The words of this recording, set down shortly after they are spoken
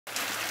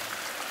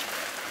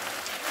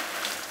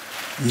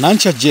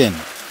Nancha Jane,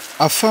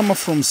 a farmer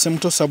from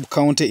Semto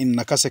sub-county in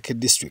Nakaseke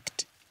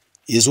district,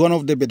 is one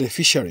of the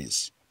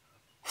beneficiaries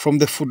from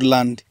the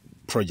Foodland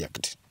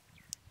project.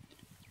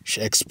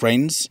 She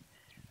explains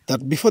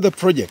that before the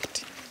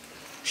project,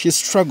 she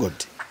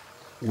struggled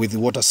with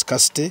water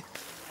scarcity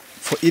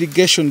for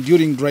irrigation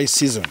during dry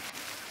season.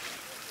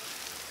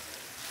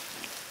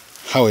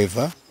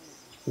 However,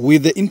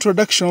 with the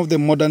introduction of the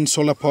modern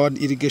solar-powered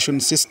irrigation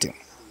system,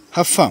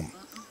 her farm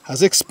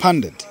has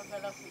expanded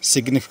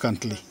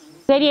significantly.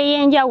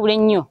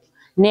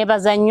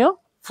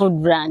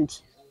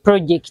 Foodland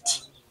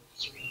project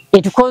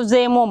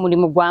etukozeemu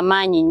omulimu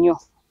gw'amaanyi nnyo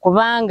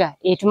kubanga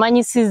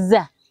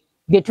etumanyisizza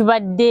bye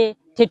tubadde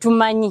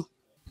tetumanyi.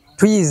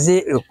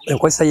 Tuyize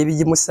enkozesa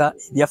y'ebijimusa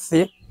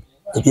ebyaffe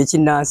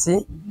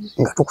eby'ekinnansi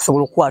nga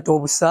tukusobola okukwata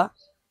obusa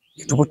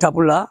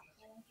tubutabula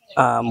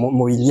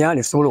mu binnya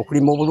ne tusobola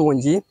okulima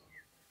obulungi.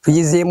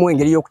 Tuyizeemu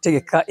engeri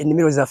y'okutegeka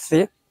ennimiro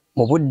zaffe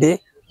mu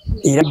budde.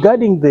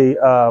 Regarding the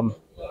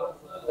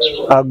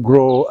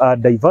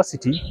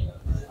agro-diversity,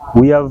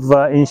 we have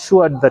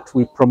ensured that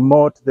we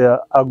promote the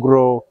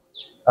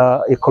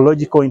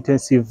ecological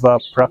intensive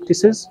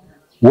practices,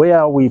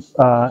 where we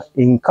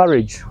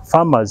encourage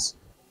farmers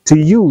to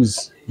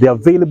use the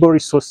available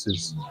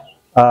resources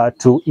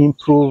to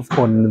improve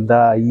on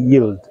their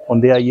yield.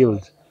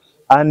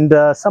 And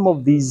some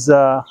of these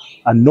are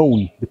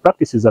known. The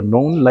practices are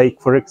known,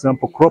 like, for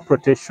example, crop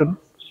rotation,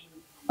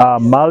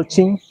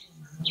 mulching.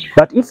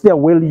 But if they are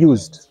well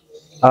used,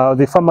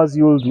 the farmers'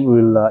 yield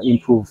will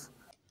improve.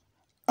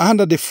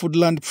 Under the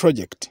Foodland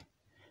project,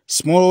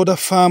 smallholder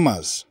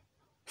farmers,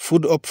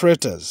 food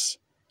operators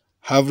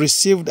have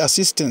received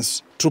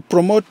assistance to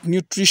promote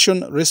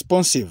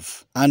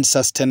nutrition-responsive and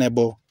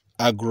sustainable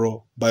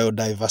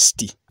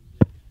agro-biodiversity.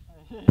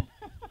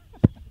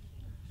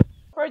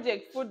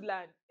 Project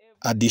Foodland.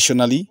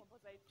 Additionally,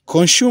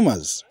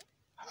 consumers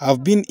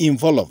have been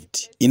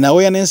involved in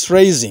awareness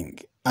raising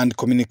and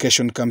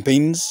communication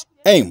campaigns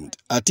aimed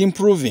at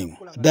improving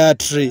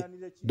dietary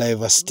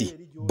diversity.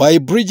 By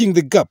bridging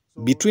the gap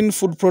between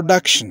food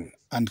production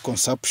and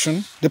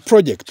consumption, the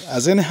project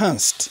has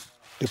enhanced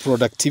the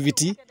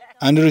productivity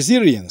and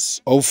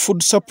resilience of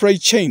food supply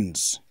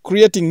chains,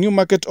 creating new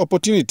market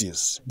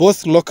opportunities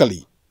both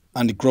locally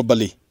and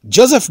globally.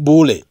 Joseph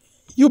Bule,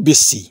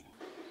 UBC.